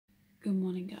Good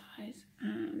morning guys,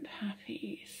 and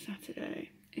happy Saturday.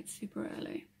 It's super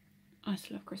early. I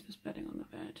still have Christmas bedding on the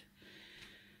bed.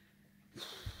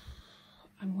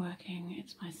 I'm working,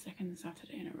 it's my second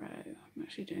Saturday in a row. I'm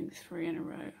actually doing 3 in a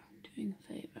row, doing a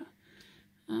favour.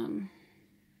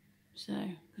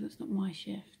 Because it's not my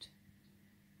shift.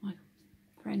 My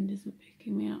friend isn't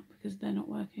picking me up because they're not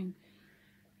working.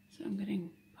 So I'm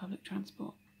getting public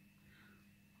transport.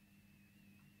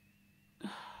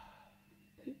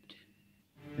 Pooped.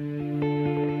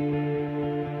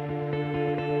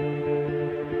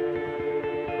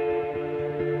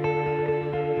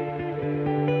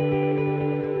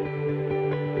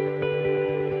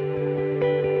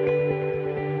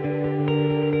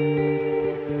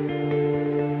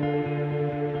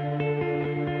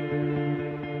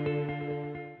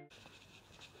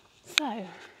 So,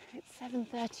 it's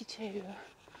 7:32.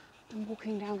 I'm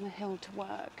walking down the hill to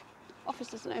work. Office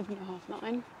doesn't open at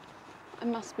 9:30. I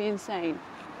must be insane.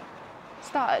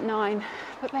 Start at 9,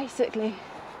 but basically,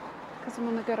 because I'm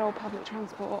on the good old public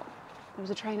transport, there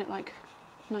was a train at like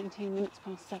 19 minutes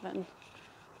past 7,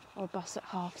 or a bus at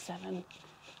 7:30,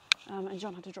 and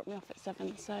John had to drop me off at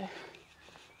 7, so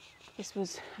this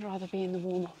was, I'd rather be in the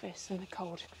warm office than the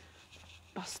cold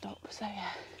bus stop, so yeah,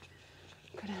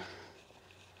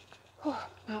 I'm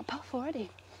out of puff already.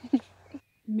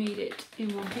 Made it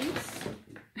in one piece.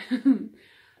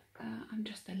 I'm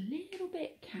just a little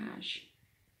bit cash.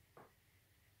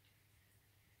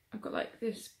 I've got like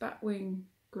this batwing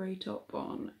grey top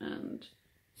on and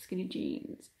skinny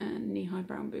jeans and knee-high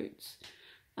brown boots.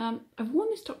 I've worn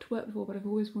this top to work before, but I've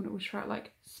always wanted to try out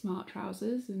like smart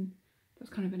trousers, and that's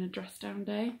kind of been a dress down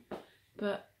day,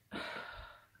 but I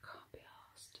can't be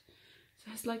arsed.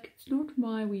 So it's like, it's not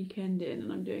my weekend in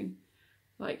and I'm doing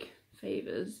like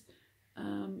favours.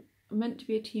 I'm meant to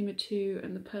be a team of 2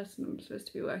 and the person I'm supposed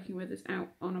to be working with is out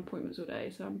on appointments all day,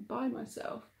 so I'm by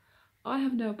myself. I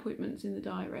have no appointments in the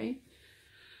diary.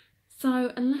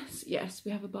 So unless, yes,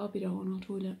 we have a Barbie doll on our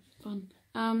toilet, fun.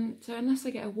 So unless I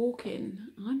get a walk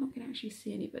in, I'm not going to actually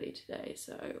see anybody today,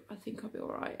 so I think I'll be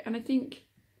alright. And I think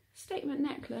statement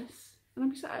necklace, and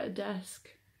I'll be sat at a desk.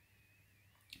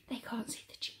 They can't see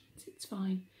the jeans, it's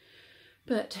fine.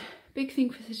 But big thing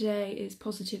for today is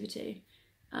positivity,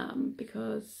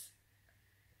 because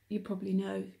you probably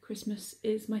know Christmas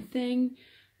is my thing,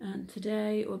 and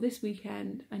today or this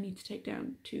weekend I need to take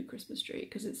down 2 Christmas tree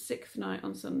because it's 6th night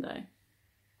on Sunday,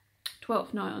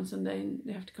 12th night on Sunday, and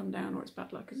they have to come down or it's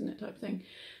bad luck, isn't it, type thing.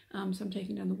 So I'm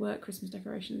taking down the work Christmas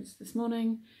decorations this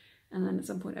morning, and then at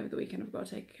some point over the weekend I've got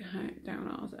to take down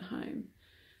ours at home,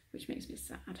 which makes me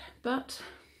sad, but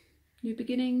new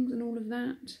beginnings and all of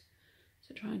that,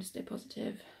 so trying to stay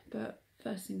positive. But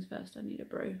first things first, I need a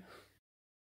brew.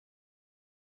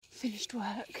 Finished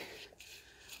work,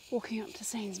 walking up to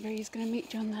Sainsbury's, going to meet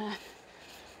John there.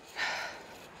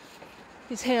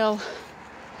 His hill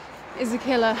is a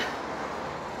killer.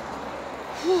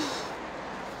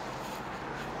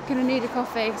 Gonna need a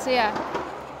coffee, so yeah,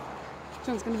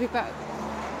 John's going to be about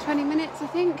 20 minutes I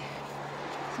think.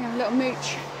 So have a little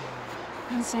mooch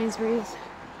and Sainsbury's,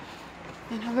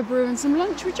 then have a brew and some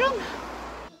lunch with John.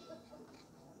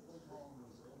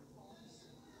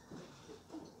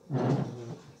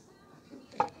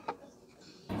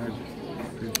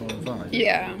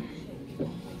 Yeah.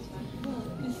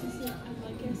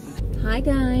 Hi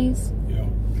guys. Yeah.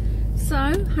 So,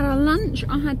 had our lunch.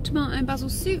 I had tomato and basil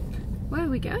soup. Where are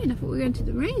we going? I thought we were going to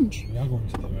the range. We are going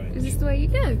to the range. Is this the way you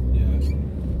go?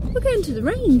 Yeah. We're going to the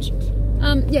range.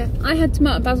 Yeah, I had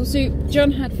tomato and basil soup.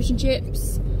 John had fish and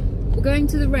chips. We're going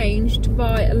to the range to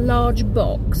buy a large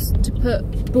box to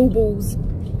put baubles,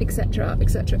 etc.,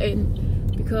 etc. in,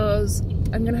 because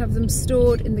I'm going to have them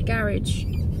stored in the garage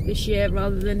this year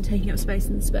rather than taking up space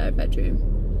in the spare bedroom.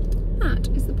 That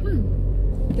is the plan.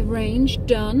 The range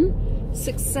done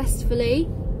successfully.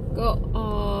 Got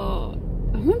our,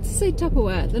 I want to say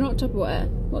Tupperware, they're not Tupperware,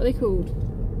 what are they called?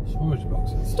 Storage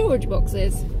boxes. Storage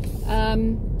boxes.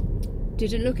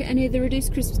 Didn't look at any of the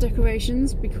reduced Christmas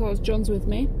decorations because John's with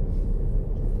me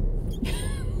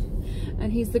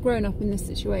and he's the grown-up in this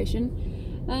situation.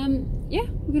 Yeah,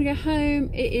 we're gonna go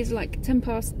home. It is like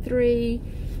 3:10.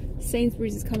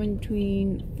 Sainsbury's is coming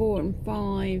between 4 and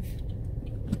 5,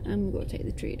 and we've got to take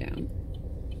the tree down.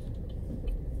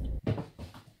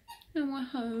 And we're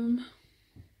home,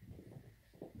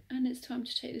 and it's time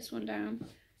to take this one down.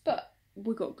 But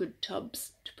we've got good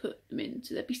tubs to put them in,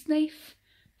 so they'll be safe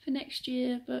for next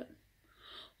year, but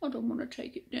I don't want to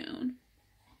take it down.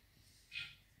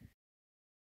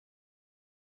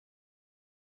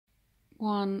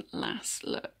 One last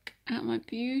look at my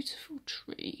beautiful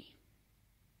tree.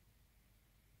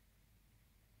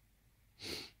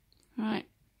 Right,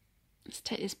 let's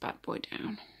take this bad boy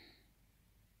down.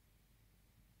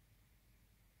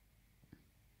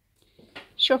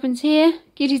 Shopping's here.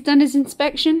 Giddy's done his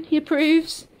inspection. He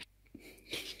approves.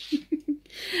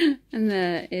 And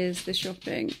there is the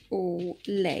shopping all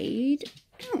laid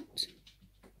out.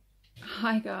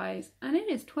 Hi guys, and it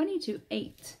is 20 to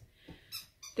 8.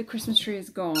 The Christmas tree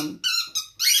is gone.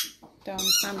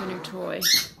 Darwin's found a new toy.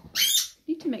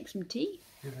 Need to make some tea.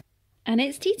 And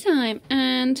it's tea time,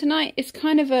 and tonight it's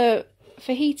kind of a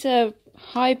fajita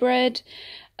hybrid.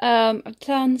 I've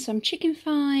done some chicken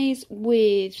thighs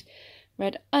with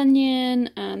red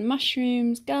onion and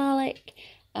mushrooms, garlic,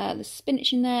 the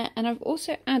spinach in there, and I've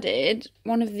also added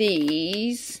one of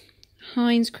these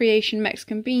Heinz Creation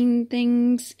Mexican bean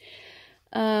things.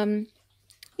 Yeah,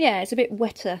 it's a bit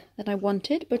wetter than I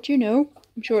wanted, but you know,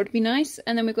 I'm sure it'd be nice.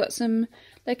 And then we've got some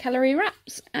low-calorie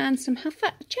wraps and some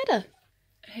half-fat cheddar.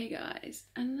 Hey guys,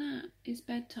 and that is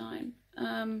bedtime.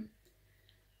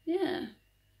 Yeah,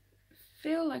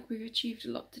 feel like we've achieved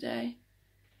a lot today.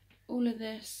 All of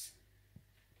this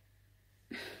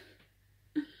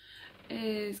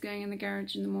is going in the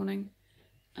garage in the morning.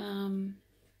 One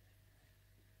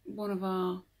of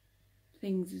our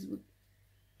things is we're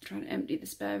trying to empty the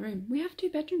spare room. We have 2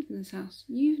 bedrooms in this house.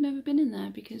 You've never been in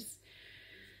there because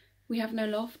we have no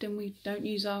loft and we don't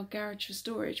use our garage for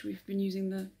storage. We've been using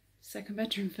the 2nd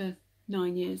bedroom for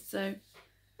 9 years. So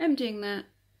emptying that,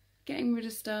 getting rid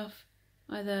of stuff,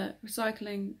 either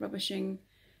recycling, rubbishing,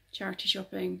 charity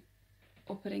shopping,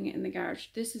 or putting it in the garage.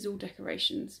 This is all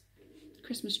decorations.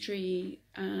 Christmas tree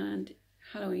and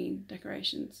Halloween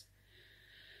decorations.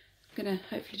 I'm gonna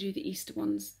hopefully do the Easter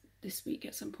ones this week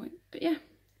at some point. But yeah,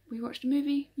 we watched a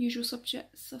movie, Usual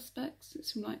Suspects.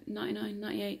 It's from like 99,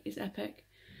 98, it's epic.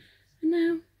 And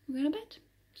now we're going to bed.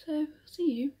 So I'll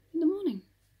see you in the morning.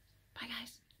 Bye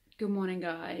guys. Good morning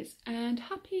guys, and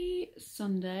happy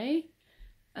Sunday.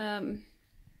 I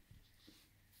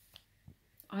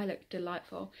look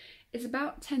delightful. It's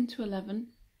about 10 to 11.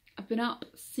 I've been up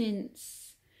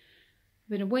since, I've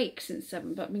been awake since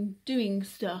 7, but I've been doing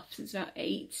stuff since about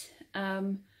 8.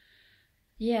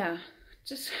 Yeah,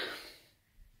 just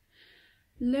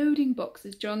loading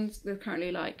boxes. There's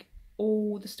currently like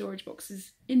all the storage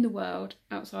boxes in the world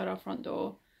outside our front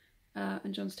door,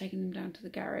 and John's taking them down to the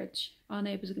garage. Our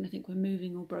neighbours are going to think we're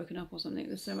moving or broken up or something.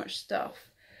 There's so much stuff,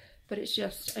 but it's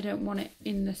just, I don't want it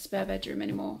in the spare bedroom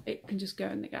anymore. It can just go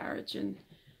in the garage, and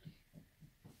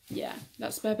yeah,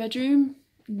 that spare bedroom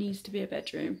needs to be a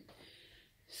bedroom.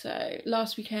 So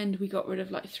last weekend we got rid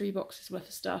of like 3 boxes worth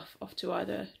of stuff off to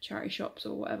either charity shops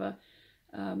or whatever.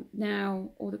 Now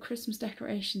all the Christmas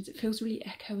decorations, it feels really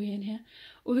echoey in here.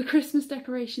 All the Christmas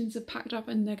decorations are packed up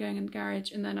and they're going in the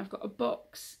garage, and then I've got a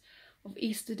box of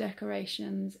Easter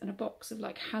decorations and a box of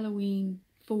like Halloween,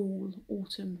 fall,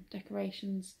 autumn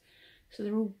decorations. So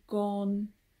they're all gone.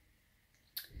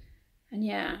 And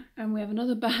yeah, and we have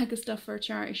another bag of stuff for a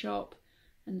charity shop,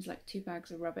 and there's like 2 bags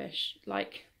of rubbish,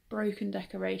 like broken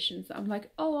decorations that I'm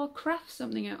like, oh, I'll craft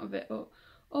something out of it, or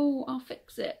oh, I'll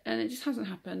fix it, and it just hasn't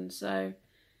happened, so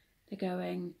they're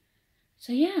going.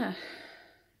 So yeah,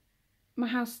 my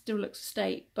house still looks a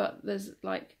state, but there's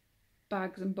like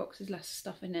bags and boxes less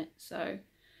stuff in it. So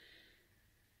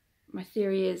my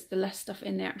theory is the less stuff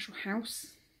in the actual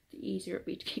house, the easier it'd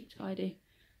be to keep tidy.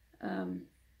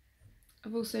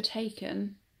 I've also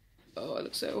taken, oh, it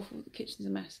looks so awful, the kitchen's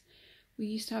a mess. We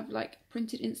used to have like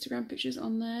printed Instagram pictures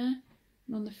on there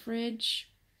and on the fridge,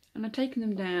 and I've taken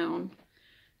them down,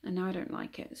 and now I don't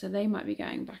like it, so they might be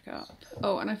going back up.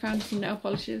 Oh, and I found some nail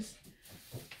polishes.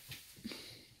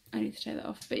 I need to take that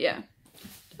off, but yeah,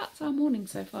 that's our morning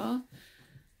so far.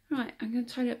 Right, I'm going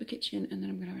to tidy up the kitchen and then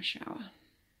I'm going to have a shower.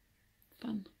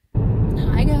 Fun.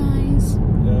 Hi guys.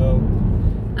 Hello.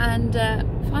 And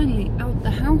finally out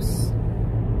the house.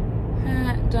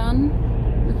 Hair done.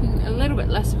 Looking a little bit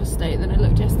less of a state than it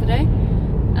looked yesterday.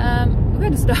 We're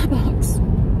going to Starbucks.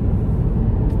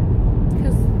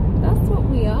 Because that's what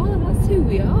we are. That's who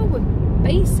we are. We're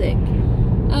basic.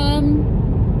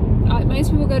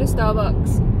 Most people go to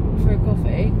Starbucks for a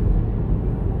coffee.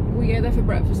 We go there for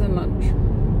breakfast and lunch.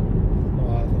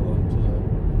 Oh, I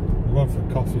thought we went for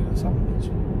a coffee and a sandwich.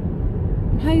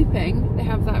 I'm hoping they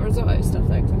have that risotto stuff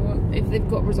there, because if they've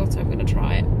got risotto, I'm going to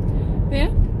try it. But yeah,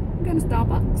 I'm going to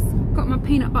Starbucks. Got my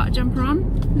peanut butter jumper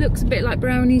on. Looks a bit like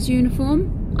Brownie's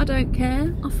uniform. I don't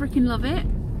care. I freaking love it.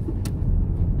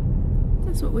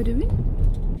 That's what we're doing.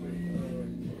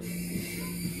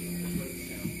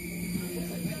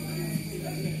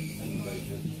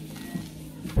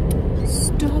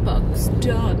 Starbucks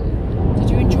done. Did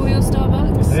you enjoy your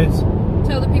Starbucks? I did.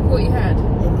 Tell the people what you had.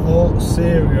 An oat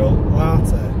cereal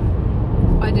latte.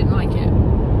 I didn't like it.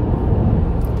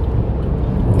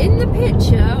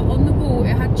 picture on the wall,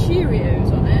 it had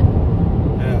Cheerios on it.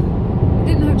 Yeah. It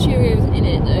didn't have Cheerios in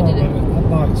it though, did it? It had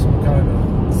like some kind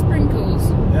of... Sprinkles.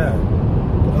 Yeah.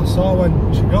 But I saw when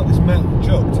she got this metal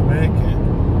jug to make it,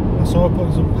 I saw her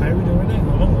putting some powder in it.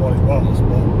 I don't know what it was,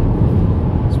 but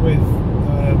it's with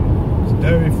it's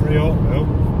dairy-free oat milk. I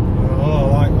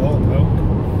like oat milk.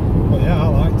 But yeah, I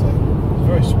liked it. It was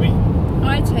very sweet.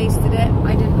 I tasted it.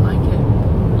 I didn't like it.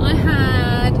 I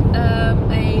had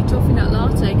a toffee nut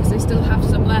latte because they still have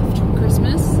some left from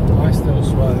Christmas. I still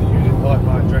swear that you didn't like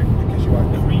my drink because you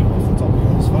had cream off the top of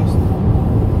yours first.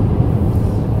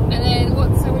 And then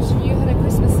what sandwich did you had? A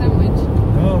Christmas sandwich?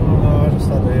 No, I just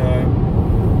had a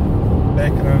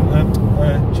bacon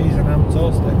and cheese and ham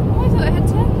toasted. Oh, I thought it had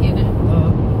turkey in it.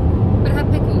 No. But it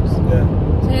had pickles. Yeah.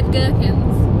 So it had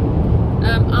gherkins.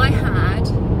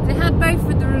 They had both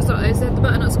with the risottos. They had the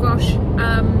butternut squash.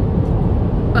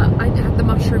 But I had the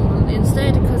mushroom one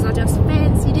instead because I just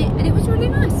fancied it, and it was really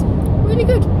nice, really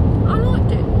good. I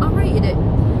liked it. I rated it.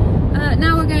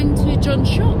 Now we're going to John's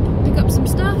shop, pick up some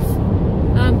stuff.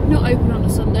 Not open on a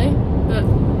Sunday, but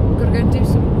we've got to go and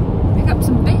pick up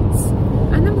some bits,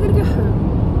 and then we're going to go home.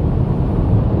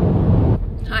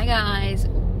 Hi guys,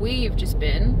 we've just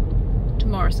been to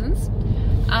Morrison's.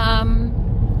 I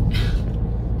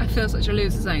feel such a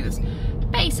loser saying this.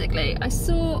 Basically, I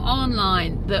saw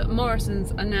online that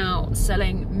Morrison's are now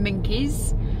selling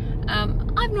minkies.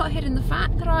 I've not hidden the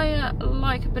fact that I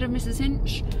like a bit of Mrs.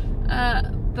 Hinch,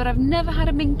 but I've never had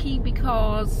a minky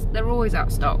because they're always out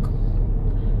of stock.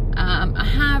 I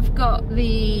have got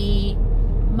the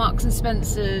Marks and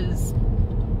Spencer's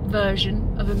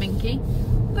version of a minky,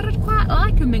 but I'd quite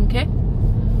like a minky.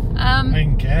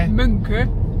 Minky.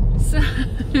 So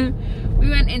we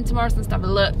went into Morrison's to have a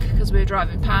look because we were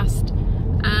driving past,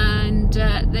 and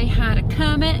they had a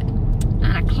Kermit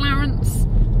and a Clarence,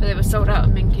 but they were sold out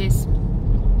of minkies,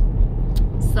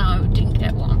 so didn't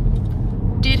get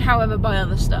one. Did however buy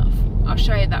other stuff. I'll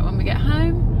show you that when we get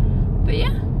home. But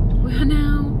yeah, we are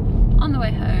now on the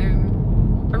way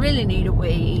home. I really need a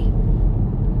wee,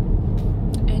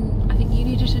 and I think you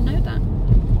needed to know that.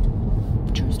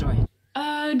 True story.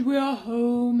 And we are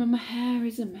home, and my hair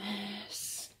is a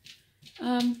mess.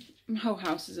 My whole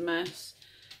house is a mess.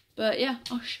 But yeah,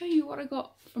 I'll show you what I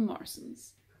got from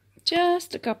Morrison's.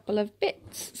 Just a couple of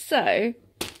bits. So,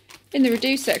 in the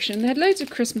reduced section, they had loads of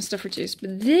Christmas stuff reduced,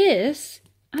 but this,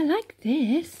 I like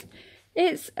this.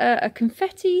 It's a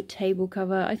confetti table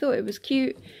cover. I thought it was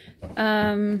cute. It's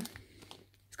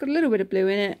got a little bit of blue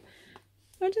in it.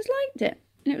 I just liked it.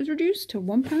 And it was reduced to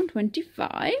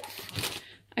 £1.25.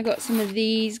 I got some of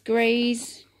these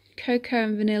greys, cocoa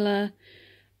and vanilla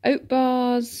oat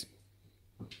bars.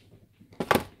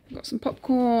 Got some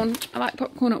popcorn. I like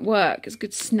popcorn at work. It's a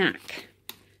good snack.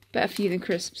 Better for you than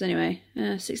crisps anyway.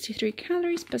 63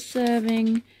 calories per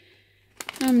serving.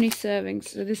 How many servings?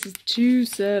 So this is 2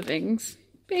 servings.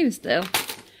 But even still.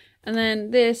 And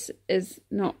then this is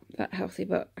not that healthy,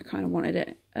 but I kind of wanted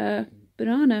it.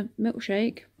 Banana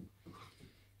milkshake.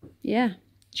 Yeah.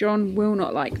 John will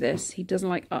not like this. He doesn't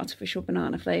like artificial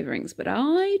banana flavourings, but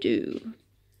I do.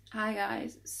 Hi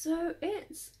guys. So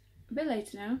it's a bit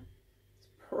later now.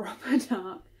 Proper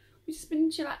dark. We've just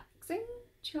been chilling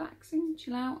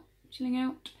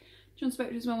out. John spoke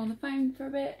to his mum on the phone for a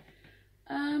bit.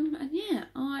 And yeah,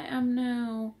 I am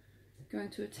now going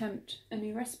to attempt a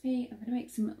new recipe. I'm going to make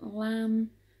some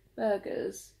lamb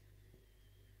burgers,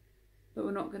 but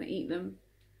we're not going to eat them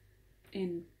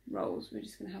in rolls. We're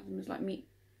just going to have them as like meat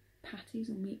patties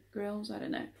or meat grills. I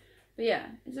don't know. But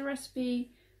yeah, it's a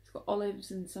recipe. It's got olives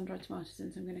and sun-dried tomatoes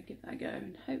in, so I'm going to give that a go,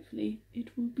 and hopefully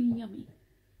it will be yummy.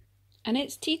 And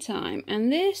it's tea time,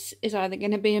 and this is either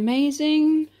going to be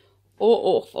amazing or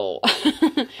awful.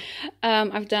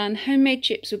 I've done homemade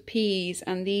chips with peas,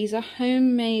 and these are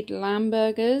homemade lamb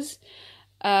burgers.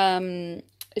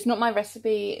 It's not my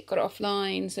recipe, got it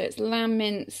offline, so it's lamb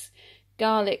mince,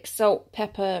 garlic, salt,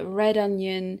 pepper, red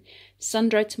onion,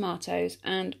 sun-dried tomatoes,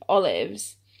 and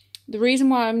olives. The reason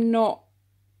why I'm not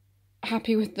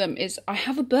happy with them is I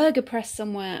have a burger press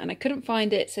somewhere and I couldn't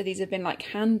find it, so these have been like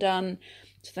hand done,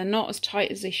 so they're not as tight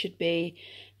as they should be,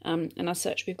 and as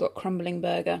such we've got crumbling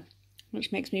burger,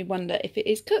 which makes me wonder if it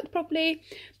is cooked properly.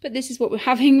 But this is what we're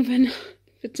having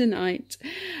for tonight.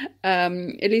 At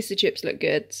least the chips look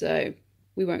good, so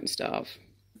we won't starve.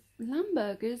 Lamb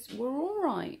burgers were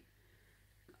alright.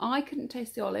 I couldn't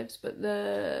taste the olives, but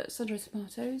the sun-dried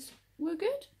tomatoes were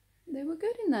good. They were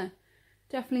good in there.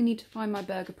 Definitely need to find my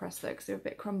burger press though, because they're a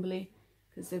bit crumbly,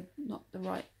 because they're not the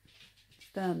right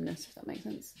firmness, if that makes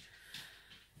sense.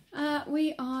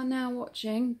 We are now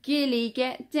watching Gilly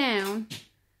get down.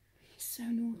 He's so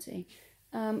naughty.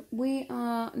 We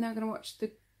are now going to watch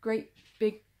the Great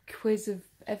Big Quiz of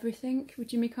Everything with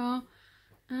Jimmy Carr,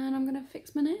 and I'm going to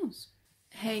fix my nails.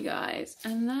 Hey guys,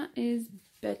 and that is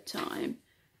bedtime.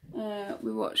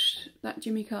 We watched that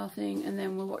Jimmy Carr thing, and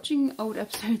then we're watching old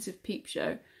episodes of Peep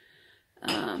Show.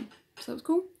 So that was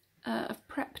cool. I've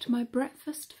prepped my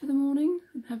breakfast for the morning.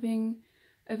 I'm having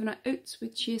overnight oats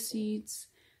with chia seeds,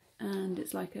 and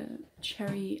it's like a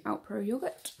cherry Alpro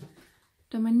yogurt.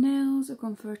 Done my nails. I've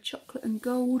gone for a chocolate and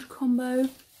gold combo.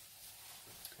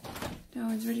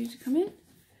 Darwin's ready to come in.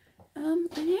 And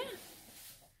yeah,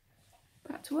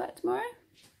 back to work tomorrow.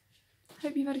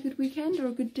 Hope you've had a good weekend or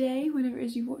a good day whenever it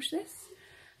is you watch this,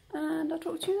 and I'll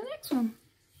talk to you in the next one.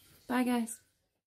 Bye guys.